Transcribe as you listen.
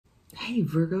Hey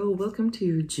Virgo, welcome to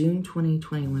your June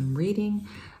 2021 reading.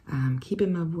 I'm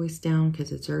keeping my voice down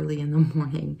because it's early in the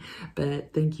morning,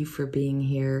 but thank you for being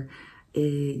here.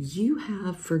 You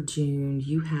have for June,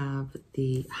 you have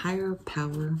the Higher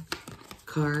Power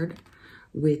card,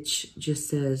 which just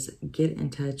says get in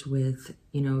touch with,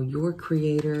 your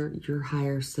creator, your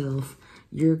higher self,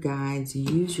 your guides.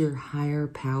 Use your higher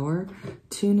power.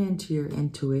 Tune into your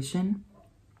intuition.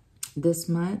 This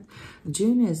month,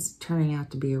 June is turning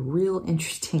out to be a real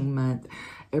interesting month.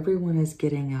 Everyone is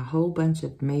getting a whole bunch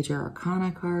of major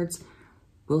arcana cards.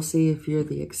 We'll see if you're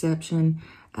the exception,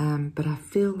 but I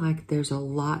feel like there's a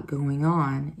lot going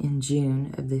on in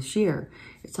June of this year.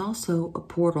 It's also a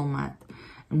portal month.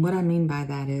 And what I mean by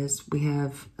that is we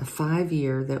have a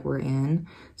 5-year that we're in.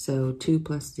 So 2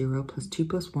 plus 0 plus 2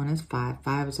 plus 1 is 5.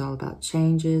 5 is all about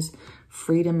changes,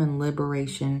 freedom, and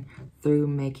liberation through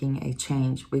making a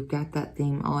change. We've got that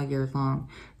theme all year long.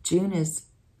 June is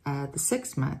the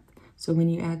 6th month. So when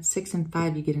you add 6 and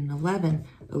 5, you get an 11.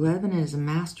 11 is a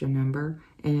master number,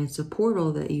 and it's a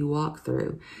portal that you walk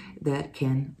through that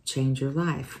can change your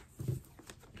life.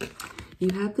 You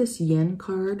have this yin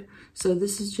card, so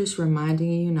this is just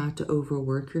reminding you not to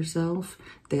overwork yourself,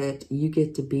 that you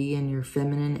get to be in your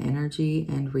feminine energy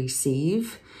and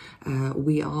receive.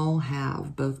 We all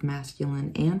have both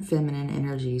masculine and feminine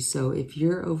energy, so if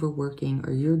you're overworking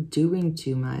or you're doing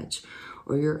too much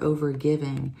or you're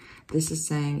overgiving, this is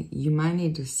saying you might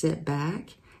need to sit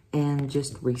back and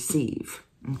just receive,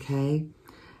 okay?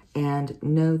 And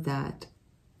know that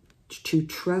to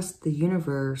trust the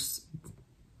universe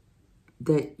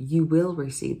that you will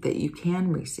receive, that you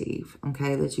can receive,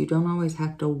 okay? That you don't always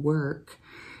have to work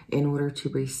in order to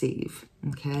receive,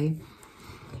 okay?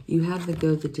 You have the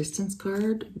go the distance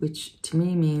card, which to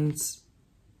me means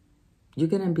you're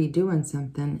going to be doing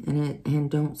something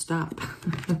and don't stop.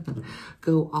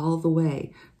 Go all the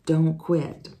way. Don't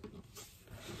quit.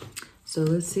 So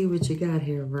let's see what you got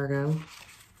here, Virgo.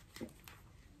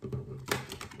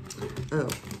 Oh,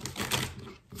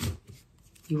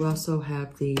 you also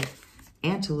have the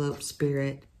Antelope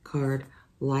Spirit card,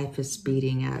 life is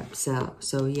speeding up.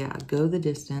 So yeah, go the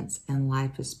distance and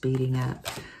life is speeding up.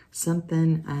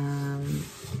 Something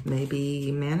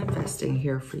maybe manifesting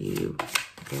here for you.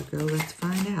 Virgo, let's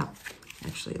find out.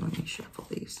 Actually, let me shuffle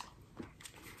these.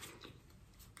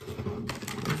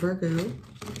 Virgo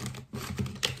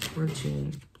for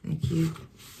June. Thank you.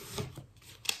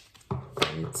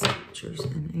 Guides, teachers,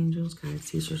 and angels. Guides,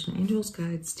 teachers, and angels.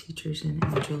 Guides, teachers, and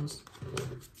angels.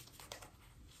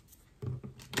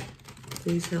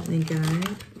 Please help me guide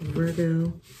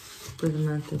Virgo for the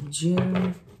month of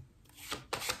June.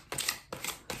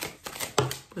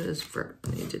 What does Virgo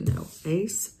need to know?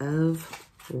 Ace of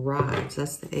Rods.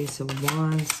 That's the Ace of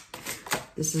Wands.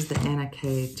 This is the Anna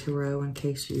K Tarot, in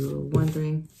case you were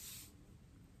wondering.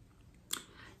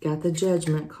 Got the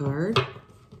Judgment card.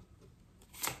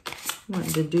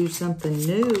 Wanting to do something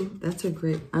new. That's a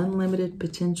great unlimited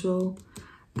potential.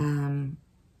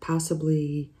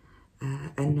 Possibly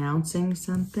announcing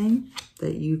something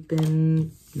that you've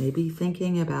been maybe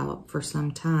thinking about for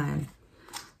some time.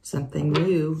 Something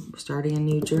new, starting a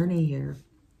new journey here.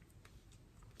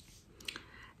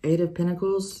 8 of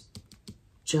Pentacles,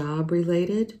 job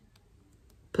related.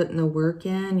 Putting the work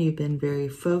in. You've been very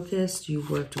focused.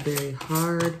 You've worked very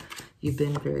hard. You've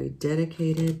been very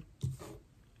dedicated.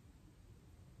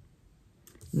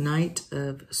 Knight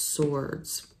of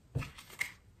Swords.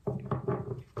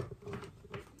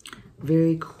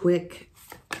 Very quick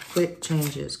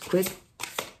changes, quick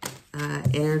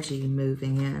energy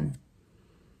moving in.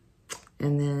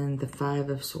 And then the 5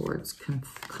 of Swords,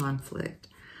 conflict.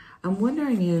 I'm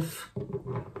wondering if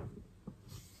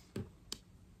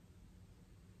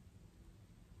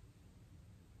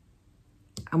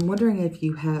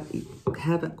you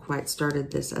haven't quite started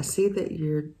this. I see that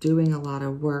you're doing a lot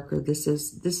of work, or this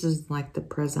is like the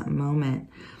present moment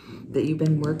that you've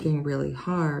been working really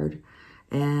hard.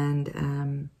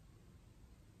 And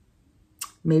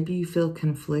maybe you feel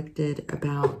conflicted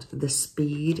about the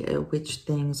speed at which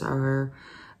things are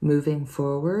moving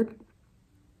forward.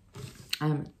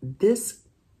 This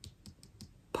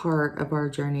part of our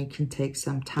journey can take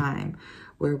some time,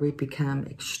 where we become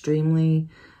extremely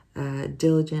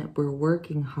diligent. We're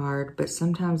working hard, but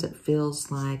sometimes it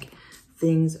feels like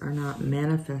things are not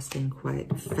manifesting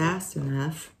quite fast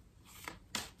enough.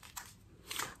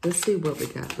 Let's see what we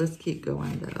got. Let's keep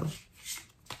going, though.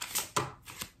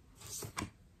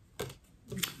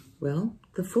 Well,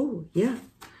 the Fool. Yeah.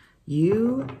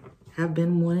 You have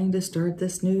been wanting to start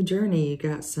this new journey. You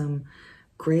got some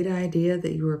great idea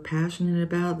that you were passionate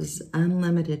about. This is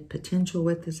unlimited potential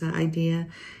with this idea.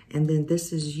 And then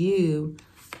this is you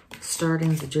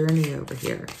starting the journey over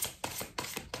here.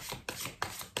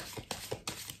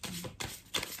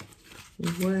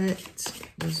 What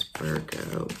does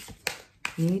Virgo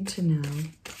need to know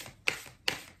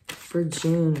for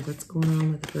June? What's going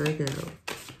on with Virgo?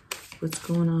 What's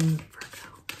going on with Virgo?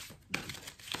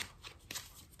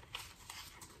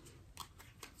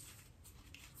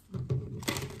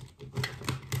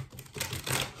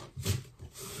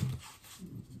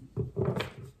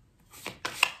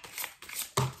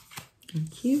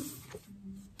 Thank you.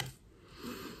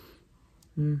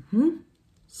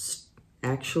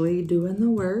 Actually doing the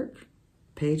work.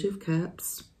 Page of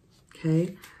Cups.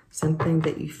 Okay. Something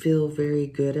that you feel very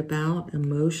good about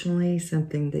emotionally.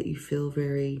 Something that you feel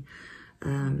very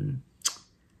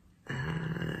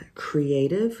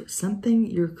creative. Something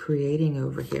you're creating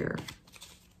over here.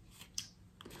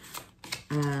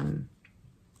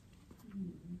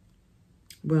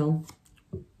 Well,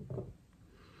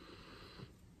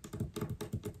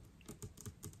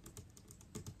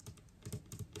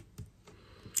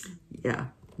 yeah,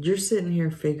 you're sitting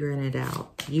here figuring it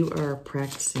out. You are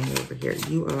practicing over here.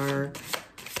 You are,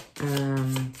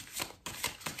 I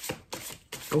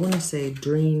want to say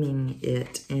dreaming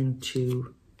it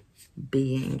into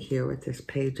being here with this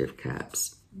Page of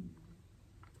Cups.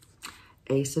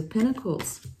 Ace of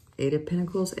Pentacles. 8 of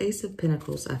Pentacles, Ace of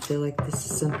Pentacles. I feel like this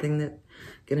is something that's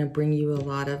going to bring you a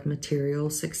lot of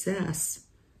material success.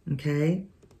 Okay?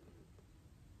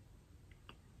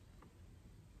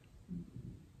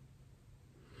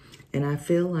 And I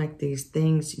feel like these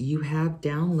things you have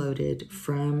downloaded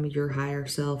from your higher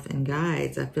self and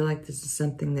guides. I feel like this is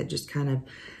something that just kind of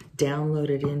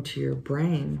downloaded into your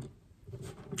brain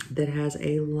that has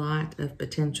a lot of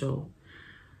potential.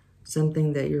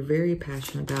 Something that you're very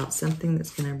passionate about. Something that's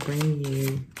going to bring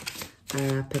you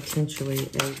potentially,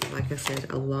 like I said,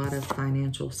 a lot of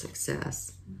financial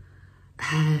success.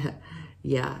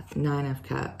 Yeah, 9 of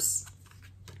Cups.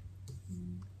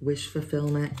 Wish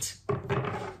fulfillment.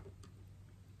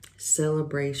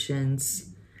 Celebrations,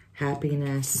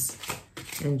 happiness,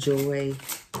 and joy.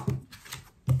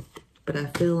 But I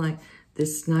feel like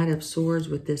this Knight of Swords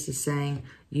with this is saying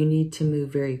you need to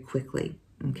move very quickly.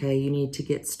 Okay, you need to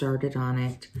get started on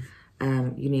it.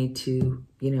 You need to,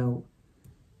 you know,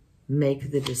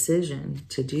 make the decision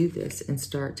to do this and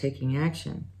start taking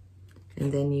action.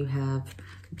 And then you have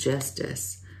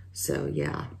Justice. So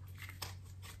yeah,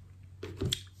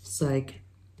 it's like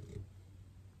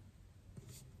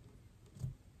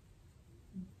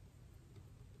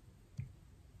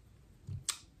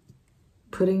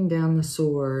putting down the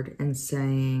sword and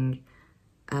saying,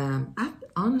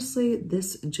 honestly,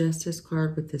 this Justice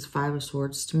card with this 5 of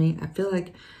Swords to me, I feel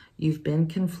like you've been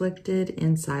conflicted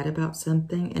inside about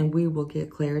something, and we will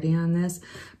get clarity on this,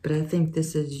 but I think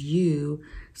this is you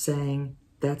saying,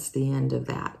 that's the end of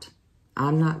that.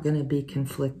 I'm not going to be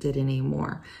conflicted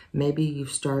anymore. Maybe you've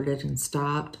started and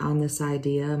stopped on this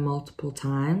idea multiple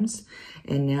times,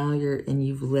 and now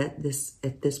you've let this,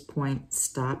 at this point,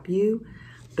 stop you,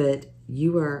 but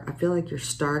you are, I feel like you're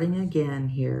starting again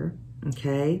here,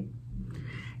 okay?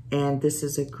 And this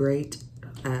is a great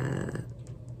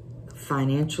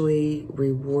financially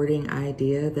rewarding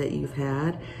idea that you've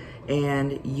had,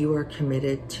 and you are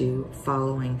committed to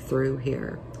following through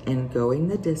here and going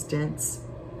the distance.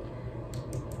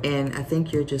 And I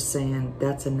think you're just saying,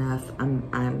 that's enough.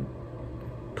 I'm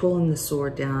pulling the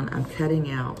sword down. I'm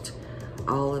cutting out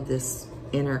all of this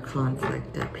inner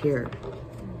conflict up here.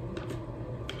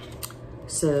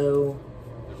 So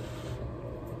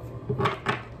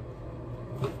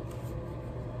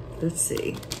let's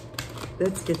see.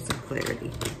 Let's get some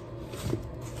clarity.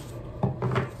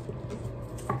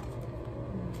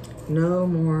 No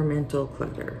more mental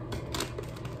clutter.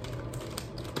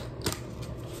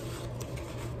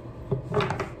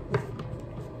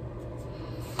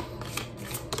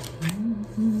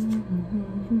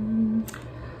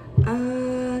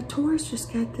 Taurus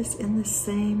just got this in the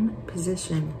same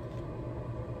position.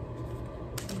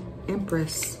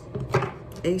 Empress,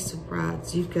 Ace of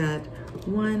Rods. You've got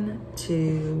 1,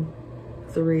 2,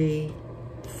 3,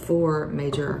 4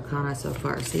 major arcana so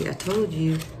far. See, I told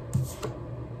you.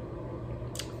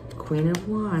 Queen of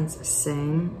Wands,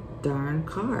 same darn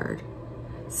card.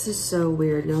 This is so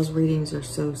weird. Y'all's readings are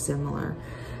so similar.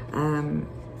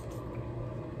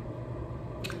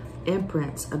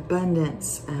 Empress,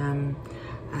 abundance,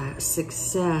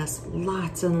 success,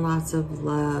 lots and lots of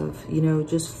love, you know,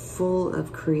 just full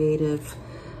of creative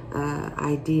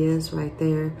ideas right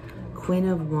there. Queen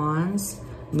of Wands,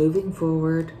 moving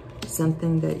forward,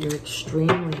 something that you're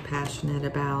extremely passionate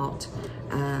about.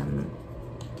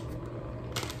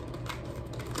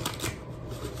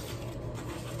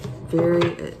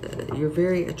 you're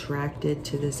very attracted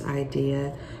to this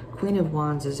idea. Queen of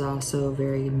Wands is also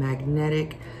very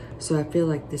magnetic. So I feel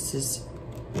like this has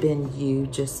been you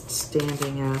just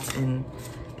standing up and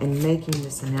making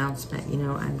this announcement. You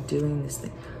know, I'm doing this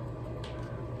thing.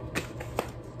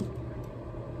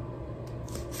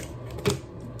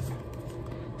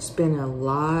 Spent a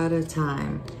lot of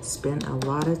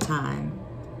time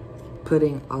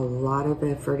putting a lot of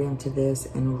effort into this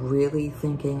and really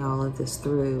thinking all of this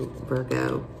through,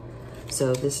 Virgo.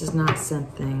 So this is not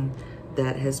something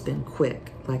that has been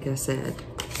quick, like I said.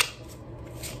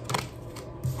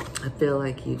 I feel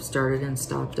like you've started and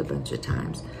stopped a bunch of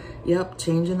times. Yep,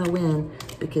 changing the wind,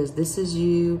 because this is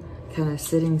you kind of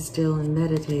sitting still and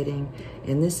meditating,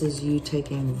 and this is you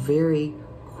taking very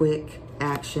quick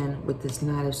action with this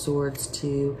Knight of Swords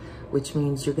too, which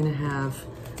means you're going to have,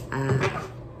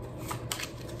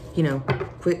 you know,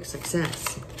 quick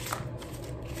success.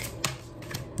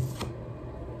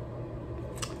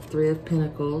 Three of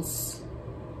Pentacles,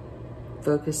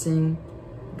 focusing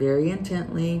very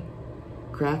intently,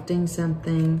 crafting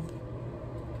something.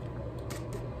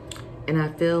 And I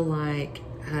feel like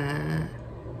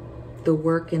the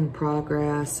work in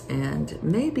progress and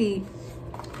maybe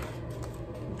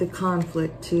the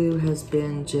conflict too has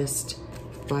been just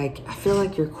like, I feel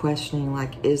like you're questioning,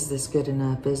 like, is this good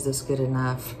enough? Is this good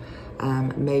enough?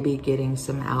 Maybe getting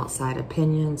some outside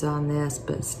opinions on this,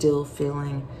 but still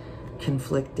feeling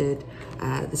conflicted.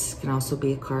 This can also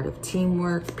be a card of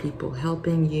teamwork, people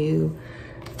helping you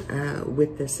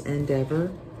with this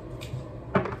endeavor.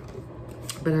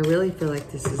 But I really feel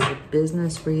like this is a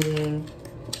business reading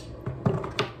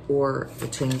or a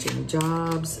changing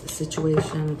jobs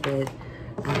situation, but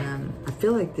I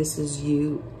feel like this is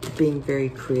you being very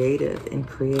creative and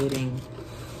creating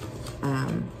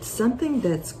something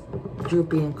that's you're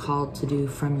being called to do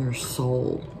from your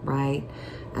soul, right?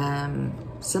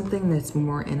 Something that's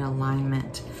more in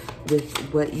alignment with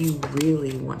what you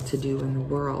really want to do in the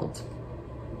world.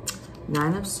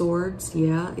 Nine of Swords,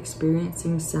 yeah,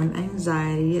 experiencing some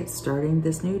anxiety at starting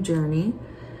this new journey.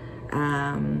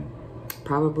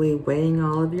 Probably weighing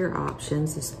all of your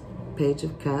options. This Page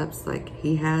of Cups, like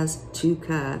he has two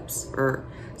cups, or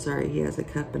sorry, he has a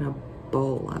cup and a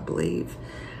bowl, I believe.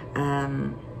 I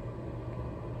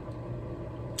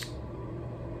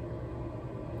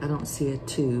don't see a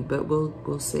two, but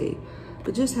we'll see.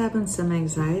 But just having some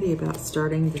anxiety about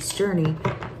starting this journey.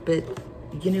 But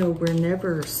you know, we're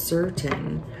never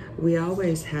certain. We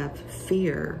always have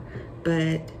fear.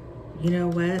 But you know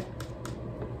what?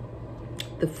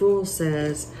 The Fool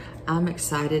says, I'm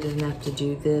excited enough to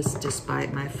do this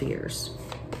despite my fears.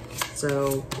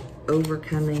 So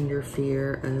overcoming your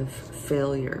fear of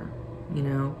failure, you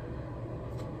know.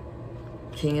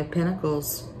 King of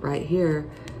Pentacles right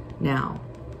here. Now,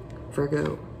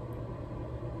 Virgo,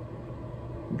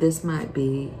 this might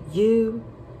be you,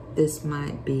 this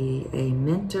might be a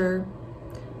mentor,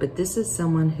 but this is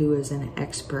someone who is an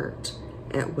expert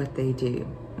at what they do,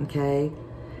 okay?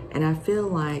 And I feel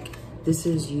like this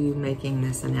is you making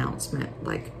this announcement,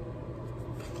 like,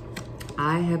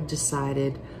 I have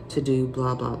decided to do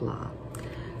blah, blah, blah.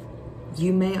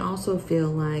 You may also feel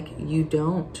like you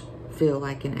don't feel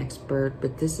like an expert,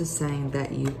 but this is saying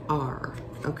that you are,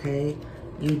 okay?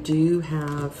 You do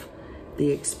have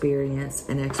the experience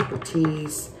and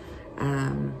expertise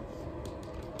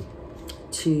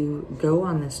to go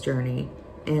on this journey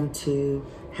and to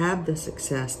have the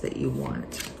success that you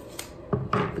want.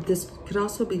 But this could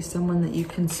also be someone that you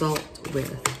consult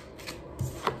with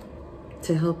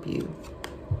to help you.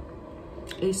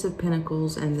 Ace of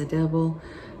Pentacles and the Devil.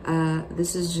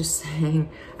 This is just saying,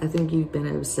 I think you've been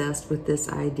obsessed with this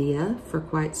idea for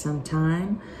quite some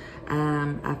time.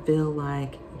 I feel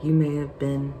like you may have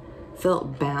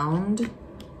felt bound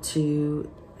to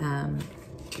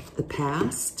the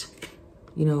past,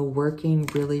 you know, working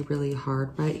really, really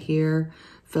hard right here,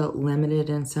 felt limited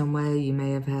in some way. You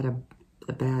may have had a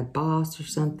bad boss or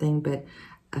something, but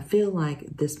I feel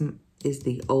like this is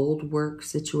the old work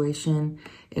situation,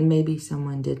 and maybe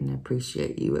someone didn't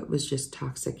appreciate you. It was just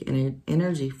toxic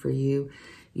energy for you.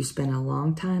 You spent a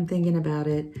long time thinking about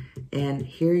it, and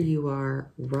here you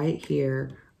are right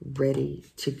here, ready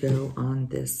to go on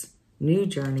this new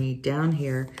journey down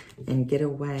here and get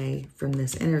away from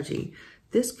this energy.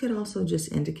 This could also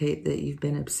just indicate that you've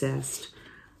been obsessed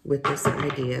with this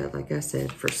idea, like I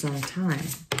said, for some time.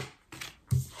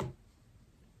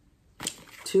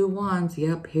 Two of Wands,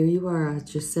 yep, here you are. I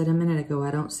just said a minute ago,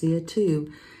 I don't see a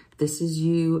two. This is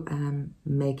you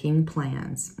making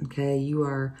plans, okay? You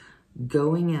are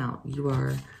going out. You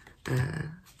are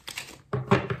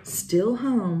still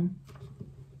home.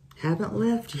 Haven't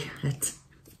left yet.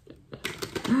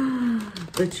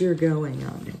 but you're going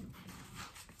on it.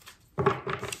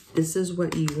 This is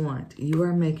what you want. You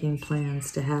are making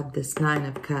plans to have this 9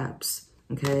 of Cups,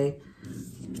 okay?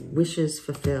 Wishes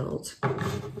fulfilled.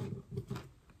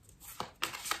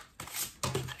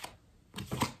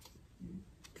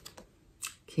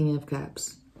 King of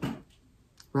Cups,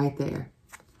 right there.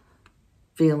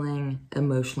 Feeling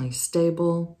emotionally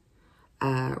stable,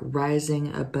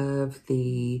 rising above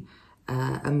the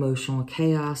emotional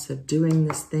chaos of doing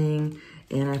this thing.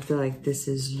 And I feel like this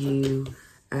is you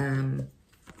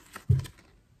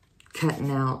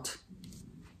cutting out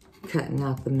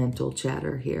the mental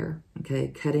chatter here, okay?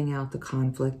 Cutting out the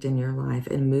conflict in your life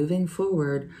and moving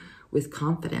forward with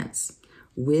confidence,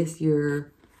 with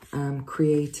your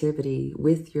creativity,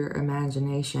 with your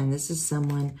imagination. This is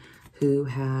someone who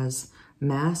has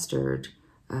mastered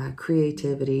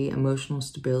creativity, emotional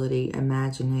stability,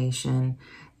 imagination,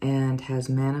 and has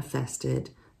manifested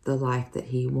the life that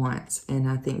he wants. And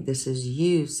I think this is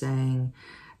you saying,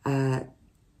 what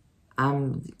do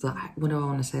I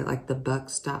want to say? Like the buck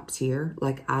stops here.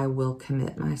 Like I will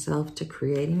commit myself to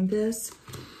creating this.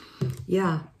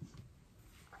 Yeah.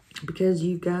 Because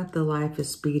you've got the life is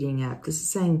speeding up. This is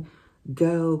saying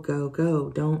go, go, go.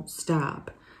 Don't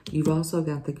stop. You've also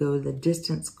got the go the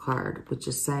distance card, which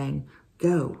is saying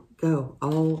go, go.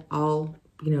 All,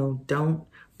 you know, don't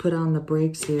put on the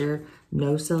brakes here.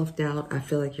 No self-doubt. I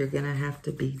feel like you're going to have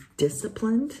to be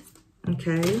disciplined,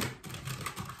 okay?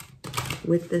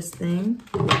 With this thing,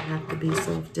 you have to be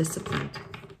self-disciplined.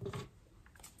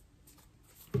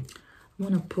 I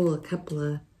want to pull a couple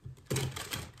of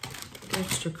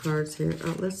extra cards here.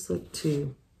 Oh, let's look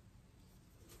too.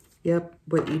 Yep,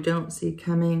 what you don't see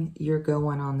coming, you're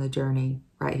going on the journey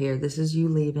right here. This is you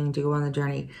leaving to go on the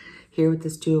journey. Here with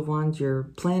this 2 of Wands, you're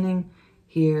planning.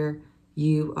 Here,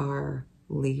 you are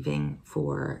leaving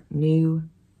for new,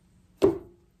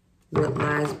 what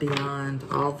lies beyond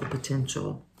all the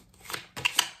potential.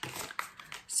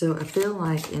 So I feel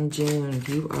like in June,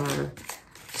 you are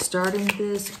starting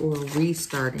this or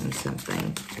restarting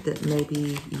something that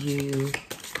maybe you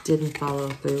didn't follow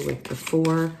through with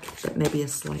before, but maybe a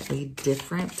slightly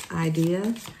different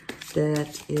idea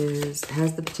that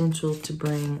has the potential to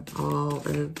bring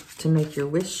to make your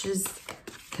wishes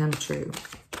come true.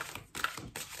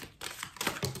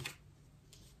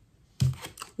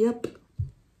 Yep.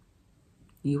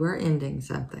 You are ending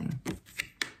something.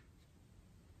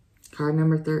 Card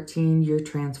number 13, you're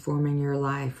transforming your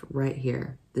life right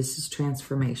here. This is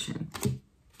transformation.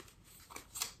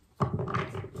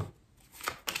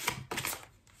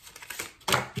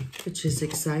 Which is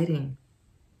exciting.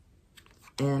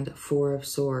 And 4 of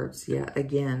Swords. Yeah,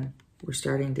 again, we're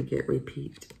starting to get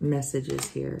repeat messages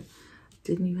here.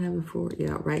 Didn't you have a 4?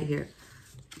 Yeah, right here.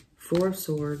 4 of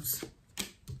Swords.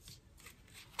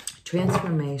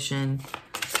 Transformation.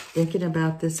 Thinking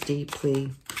about this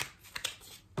deeply.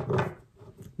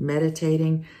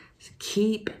 Meditating.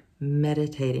 Keep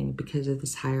meditating because of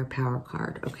this higher power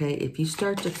card, okay? If you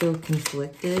start to feel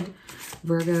conflicted,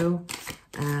 Virgo,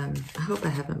 I hope I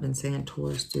haven't been saying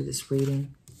Taurus through this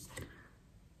reading.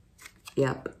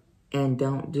 Yep. And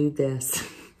don't do this,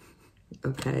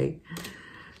 okay?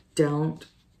 Don't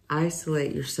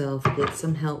isolate yourself. Get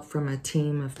some help from a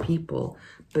team of people,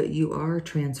 but you are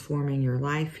transforming your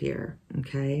life here,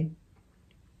 okay?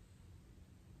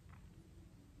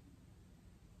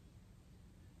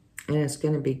 And it's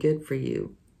going to be good for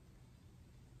you.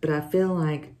 But I feel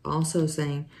like also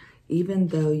saying, even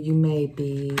though you may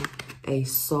be a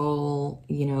soul,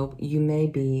 you know, you may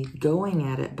be going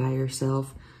at it by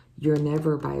yourself, you're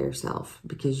never by yourself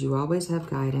because you always have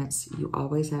guidance. You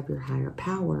always have your higher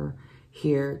power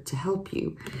here to help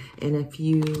you. And if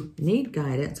you need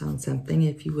guidance on something,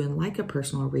 if you would like a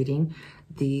personal reading,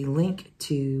 the link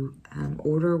to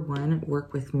order one,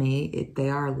 work with me, they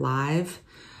are live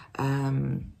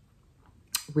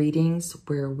readings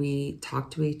where we talk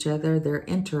to each other. They're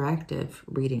interactive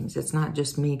readings. It's not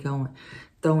just me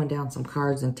throwing down some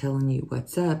cards and telling you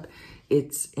what's up.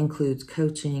 It includes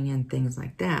coaching and things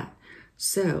like that.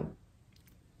 So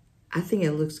I think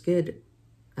it looks good,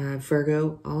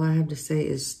 Virgo. All I have to say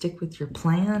is stick with your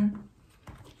plan.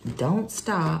 Don't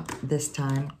stop this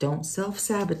time. Don't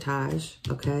self-sabotage,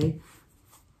 okay?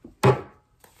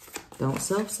 Don't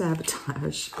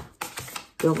self-sabotage.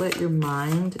 Don't let your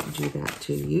mind do that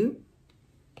to you.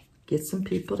 Get some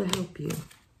people to help you.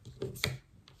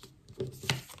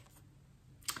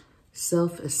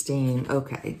 Self-esteem.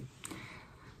 Okay.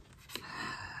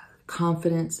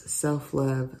 Confidence,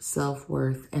 self-love,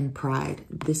 self-worth, and pride.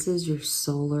 This is your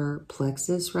solar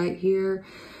plexus right here.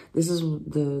 This is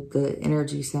the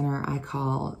energy center I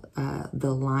call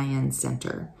the lion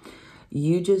center.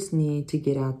 You just need to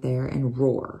get out there and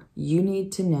roar. You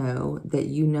need to know that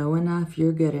you know enough,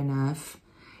 you're good enough,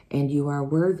 and you are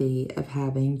worthy of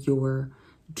having your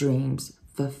dreams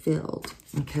fulfilled,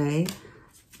 okay?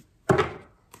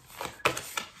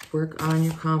 Work on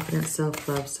your confidence,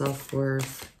 self-love,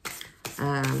 self-worth.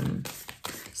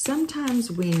 Sometimes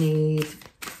we need,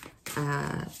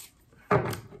 and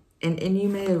you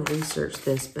may have researched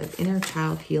this, but inner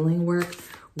child healing work,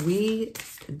 we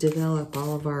develop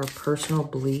all of our personal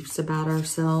beliefs about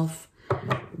ourselves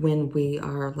when we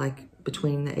are like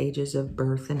between the ages of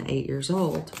birth and 8 years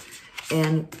old.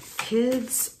 And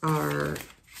kids are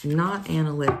not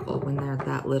analytical when they're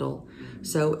that little.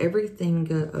 So everything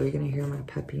goes, oh, you're going to hear my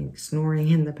puppy snoring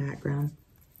in the background.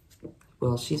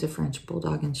 Well, she's a French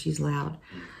bulldog and she's loud.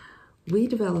 We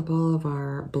develop all of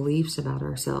our beliefs about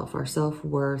ourselves, our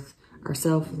self-worth, our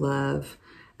self-love,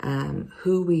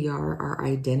 who we are, our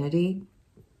identity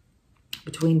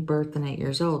between birth and 8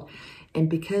 years old. And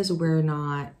because we're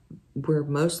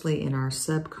mostly in our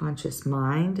subconscious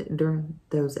mind during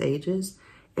those ages,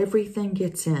 everything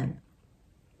gets in.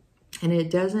 And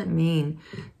it doesn't mean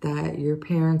that your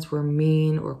parents were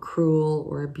mean or cruel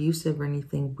or abusive or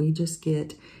anything. We just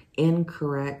get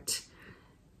incorrect.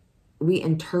 We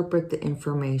interpret the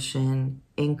information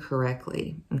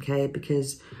incorrectly, okay?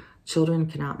 Because children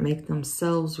cannot make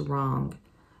themselves wrong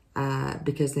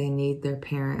because they need their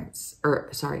parents,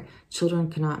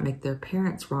 children cannot make their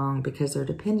parents wrong because they're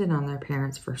dependent on their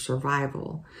parents for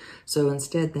survival. So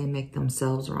instead they make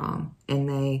themselves wrong and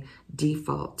they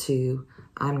default to,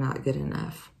 I'm not good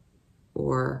enough,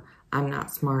 or I'm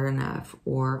not smart enough,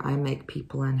 or I make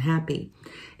people unhappy.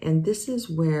 And this is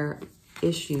where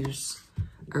issues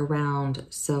around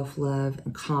self-love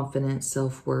and confidence,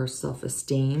 self-worth,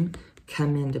 self-esteem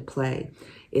come into play.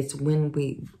 It's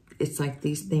like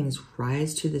these things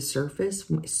rise to the surface,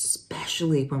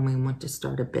 especially when we want to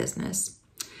start a business,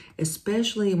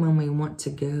 especially when we want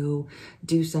to go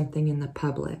do something in the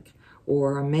public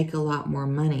or make a lot more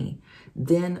money.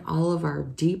 Then all of our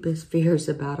deepest fears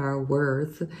about our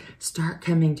worth start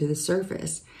coming to the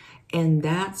surface. And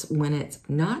that's when it's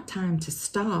not time to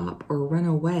stop or run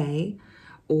away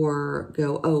or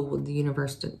go, oh, well, the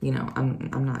universe,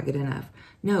 I'm not good enough.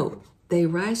 No, they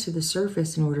rise to the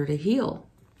surface in order to heal.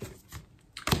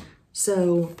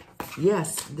 So,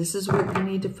 yes, this is what you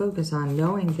need to focus on,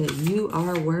 knowing that you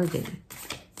are worthy.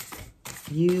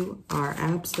 You are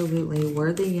absolutely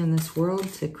worthy in this world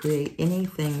to create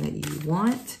anything that you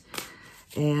want.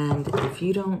 And if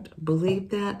you don't believe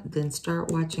that, then start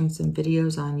watching some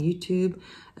videos on YouTube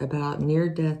about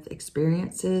near-death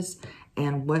experiences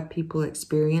and what people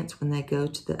experience when they go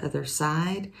to the other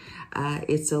side.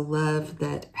 It's a love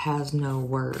that has no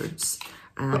words.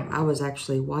 I was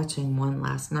actually watching one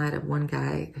last night of one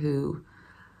guy who,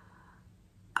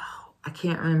 I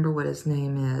can't remember what his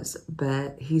name is,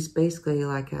 but he's basically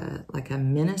like a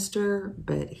minister,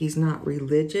 but he's not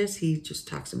religious. He just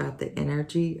talks about the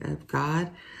energy of God.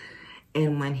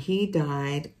 And when he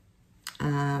died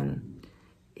on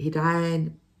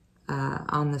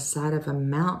the side of a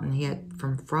mountain. He had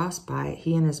from frostbite.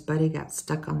 He and his buddy got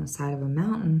stuck on the side of a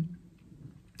mountain,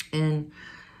 and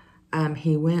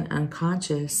he went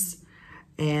unconscious,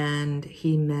 and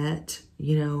he met,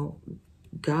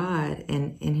 God,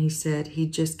 and he said he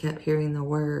just kept hearing the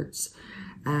words,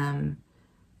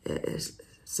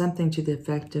 something to the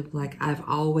effect of like, I've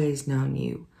always known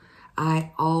you.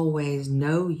 I always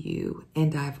know you,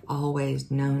 and I've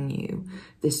always known you.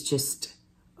 This just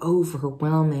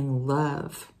overwhelming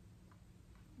love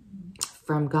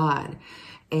from God.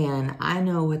 And I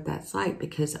know what that's like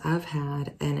because I've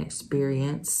had an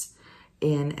experience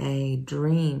in a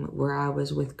dream where I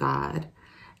was with God,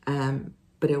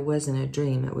 but it wasn't a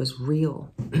dream, it was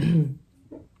real.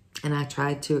 And I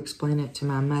tried to explain it to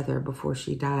my mother before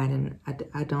she died, and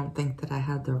I don't think that I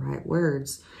had the right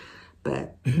words,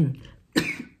 but it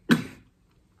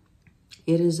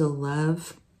is a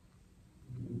love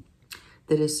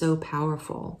that is so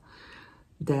powerful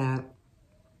that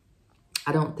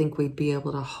I don't think we'd be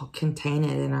able to contain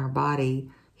it in our body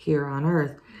here on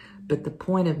earth. But the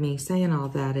point of me saying all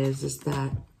that is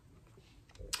that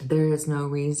there is no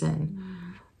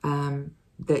reason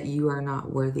that you are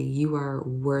not worthy. You are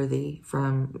worthy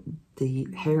from the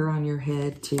hair on your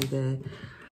head to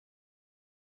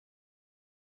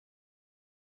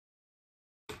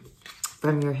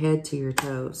from your head to your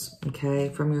toes, okay?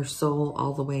 From your soul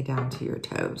all the way down to your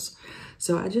toes.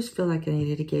 So I just feel like I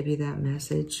needed to give you that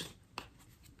message,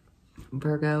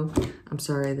 Virgo. I'm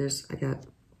sorry, I got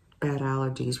bad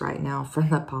allergies right now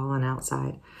from the pollen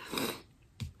outside.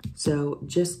 So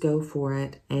just go for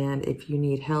it. And if you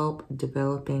need help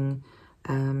developing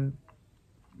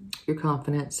your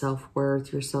confidence,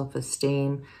 self-worth, your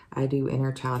self-esteem. I do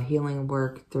inner child healing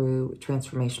work through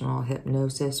transformational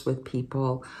hypnosis with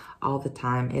people all the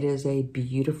time. It is a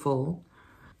beautiful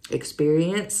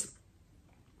experience,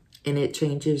 and it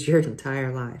changes your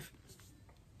entire life.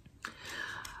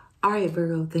 All right,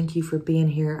 Virgo, thank you for being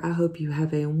here. I hope you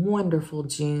have a wonderful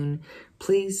June.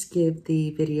 Please give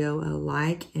the video a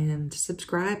like and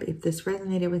subscribe if this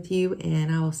resonated with you,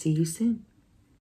 and I will see you soon.